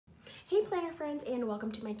Hey planner friends, and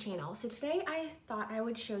welcome to my channel. So today I thought I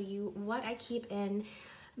would show you what I keep in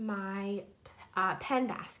my pen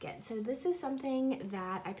basket. So this is something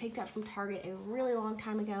that I picked up from Target a really long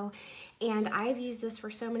time ago, and I've used this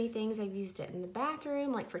for so many things. I've used it in the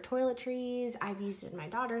bathroom, like for toiletries. I've used it in my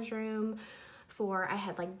daughter's room I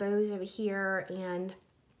had like bows over here and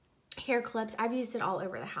hair clips. I've used it all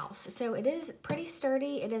over the house. So it is pretty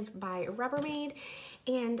sturdy. It is by Rubbermaid,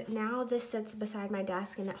 and now this sits beside my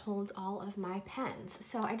desk and it holds all of my pens.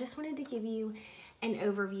 So I just wanted to give you an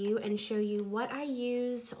overview and show you what I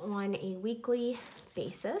use on a weekly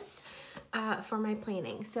basis for my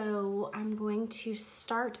planning. So I'm going to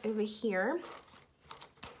start over here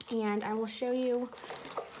and I will show you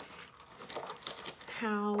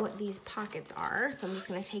how these pockets are. So I'm just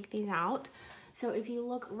going to take these out. So if you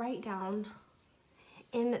look right down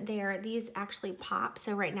in there, these actually pop.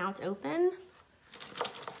 So right now it's open.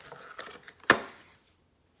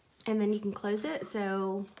 And then you can close it.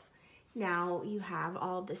 So now you have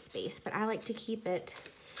all of this space, but I like to keep it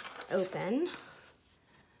open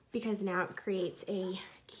because now it creates a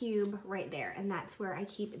cube right there, and that's where I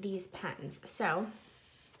keep these pens. So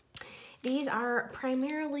these are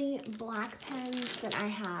primarily black pens that I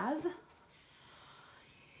have.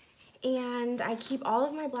 And I keep all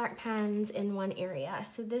of my black pens in one area.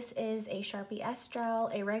 So this is a Sharpie S-Gel,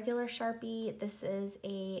 a regular Sharpie. This is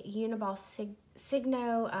a Uniball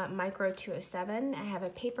Signo Micro 207. I have a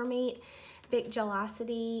Papermate, Bic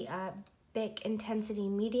Gelocity, Bic Intensity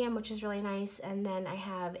Medium, which is really nice. And then I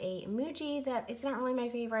have a Muji that it's not really my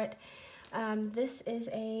favorite. This is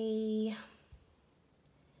a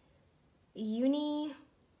Uni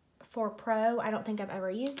 4 Pro. I don't think I've ever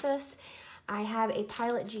used this. I have a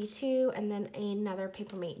Pilot G2 and then another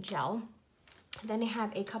Papermate gel. Then I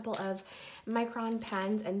have a couple of Micron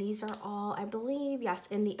pens, and these are all, I believe, yes,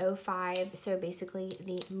 in the 05, so basically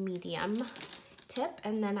the medium tip.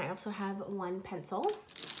 And then I also have one pencil.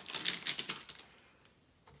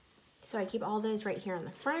 So I keep all those right here in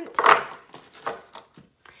the front.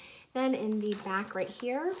 Then in the back right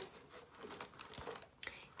here,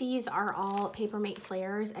 these are all Papermate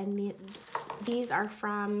flares, and these are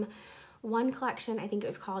from one collection. I think it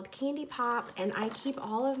was called Candy Pop, and I keep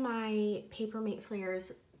all of my Papermate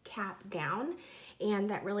flares capped down, and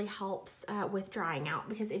that really helps with drying out,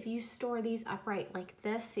 because if you store these upright like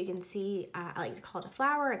this, so you can see, I like to call it a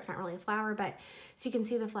flower. It's not really a flower, but so you can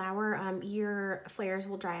see the flower, your flares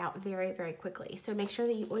will dry out very, very quickly. So make sure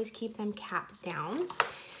that you always keep them capped down.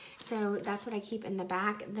 So that's what I keep in the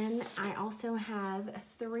back. Then I also have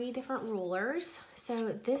 3 different rulers. So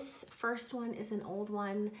this first one is an old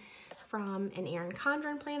one from an Erin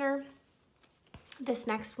Condren planner. This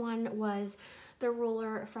next one was the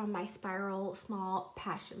ruler from my Spiral Small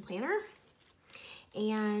Passion Planner.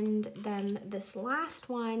 And then this last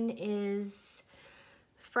one is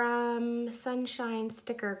from Sunshine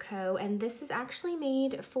Sticker Co. And this is actually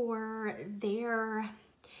made for their,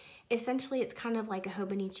 essentially it's kind of like a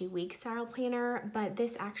Hobonichi week style planner, but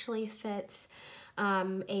this actually fits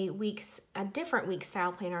a different week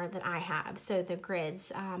style planner that I have. So the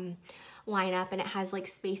grids line up, and it has like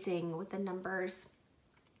spacing with the numbers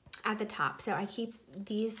at the top. So I keep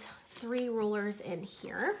these 3 rulers in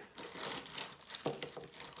here.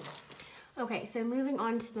 Okay, so moving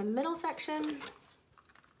on to the middle section,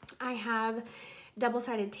 I have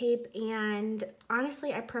double-sided tape, and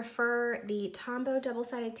honestly I prefer the Tombow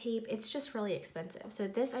double-sided tape. It's just really expensive. So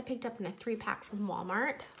this I picked up in a 3-pack from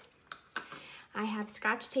Walmart. I have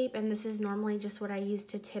Scotch tape, and this is normally just what I use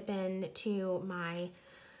to tip in to my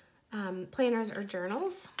planners or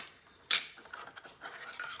journals.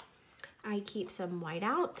 I keep some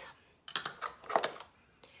whiteout,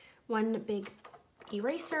 1 big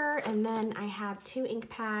eraser, and then I have 2 ink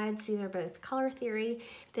pads. These are both Color Theory.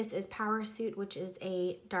 This is Power Suit, which is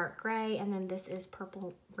a dark gray, and then this is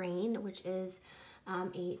Purple Rain, which is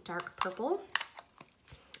a dark purple.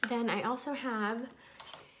 Then I also have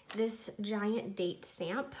this giant date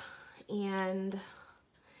stamp, and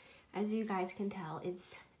as you guys can tell,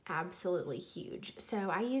 it's absolutely huge. So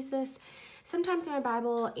I use this sometimes in my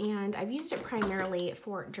Bible, and I've used it primarily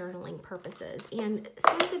for journaling purposes. And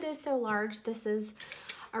since it is so large, this is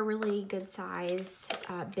a really good size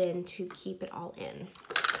bin to keep it all in.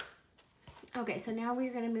 Okay, so now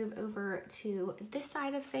we're gonna move over to this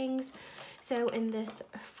side of things. So in this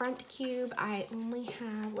front cube, I only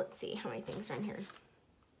have, let's see how many things are in here.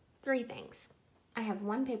 3 things. I have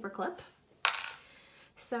 1 paper clip,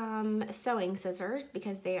 some sewing scissors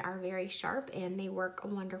because they are very sharp and they work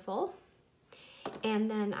wonderful.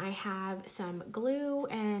 And then I have some glue,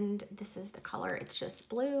 and this is the color, it's just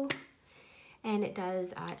blue, and it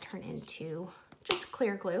does turn into just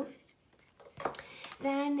clear glue.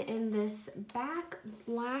 Then in this back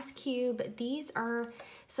last cube, these are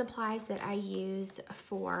supplies that I use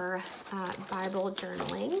for Bible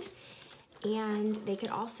journaling. And they could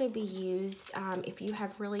also be used if you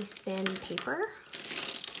have really thin paper.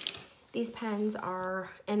 These pens are,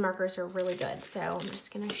 and markers are really good. So I'm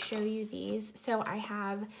just gonna show you these. So I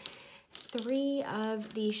have 3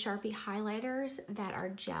 of the Sharpie highlighters that are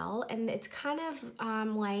gel, and it's kind of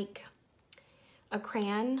like a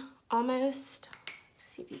crayon almost.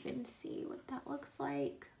 Let's see if you can see what that looks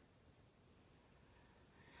like.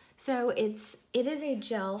 So it is a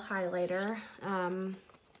gel highlighter.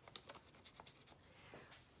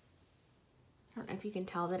 I don't know if you can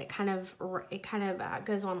tell that it kind of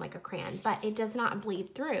goes on like a crayon, but it does not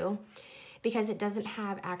bleed through because it doesn't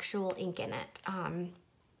have actual ink in it.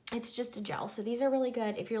 It's just a gel. So these are really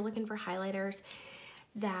good if you're looking for highlighters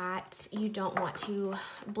that you don't want to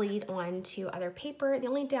bleed onto other paper. The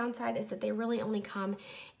only downside is that they really only come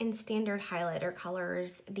in standard highlighter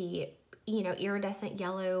colors, the iridescent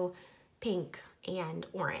yellow, pink, and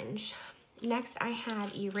orange. Next, I have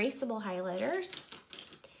erasable highlighters.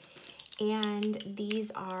 And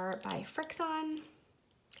these are by Frixon.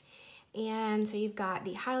 And so you've got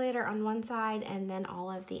the highlighter on one side, and then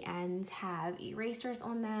all of the ends have erasers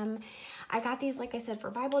on them. I got these, like I said,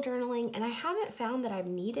 for Bible journaling, and I haven't found that I've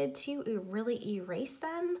needed to really erase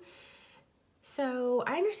them. So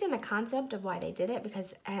I understand the concept of why they did it,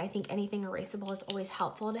 because I think anything erasable is always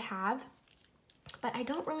helpful to have, but I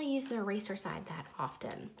don't really use the eraser side that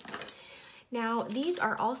often. Now, these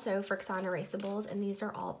are also Frixon erasables, and these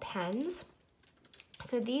are all pens.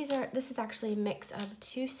 So this is actually a mix of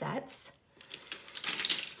 2 sets.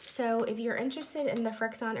 So if you're interested in the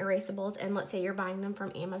Frixon erasables, and let's say you're buying them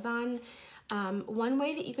from Amazon, one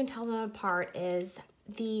way that you can tell them apart is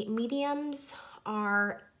the mediums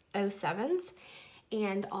are 07s,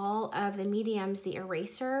 and all of the mediums, the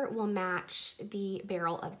eraser will match the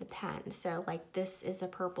barrel of the pen. So like this is a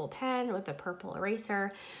purple pen with a purple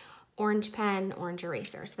eraser, orange pen, orange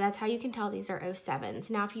eraser. So that's how you can tell these are 07s.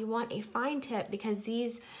 Now, if you want a fine tip, because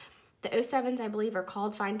the 07s I believe are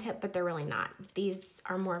called fine tip, but they're really not. These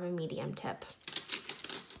are more of a medium tip.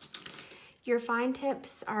 Your fine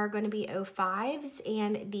tips are going to be 05s,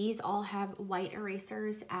 and these all have white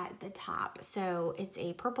erasers at the top. So it's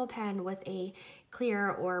a purple pen with a clear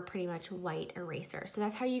or pretty much white eraser. So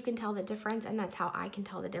that's how you can tell the difference, and that's how I can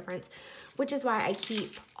tell the difference, which is why I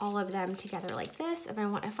keep all of them together like this. If I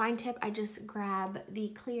want a fine tip, I just grab the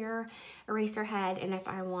clear eraser head, and if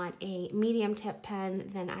I want a medium tip pen,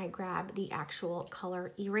 then I grab the actual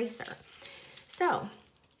color eraser. So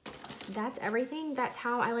that's everything. That's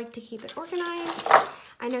how I like to keep it organized.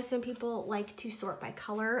 I know some people like to sort by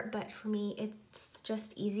color, but for me, it's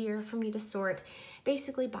just easier for me to sort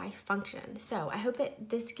basically by function. So I hope that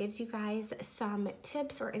this gives you guys some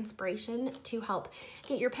tips or inspiration to help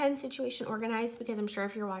get your pen situation organized, because I'm sure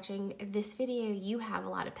if you're watching this video, you have a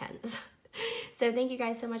lot of pens. So thank you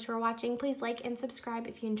guys so much for watching. Please like and subscribe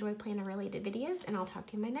if you enjoy planner related videos, and I'll talk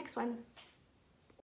to you in my next one.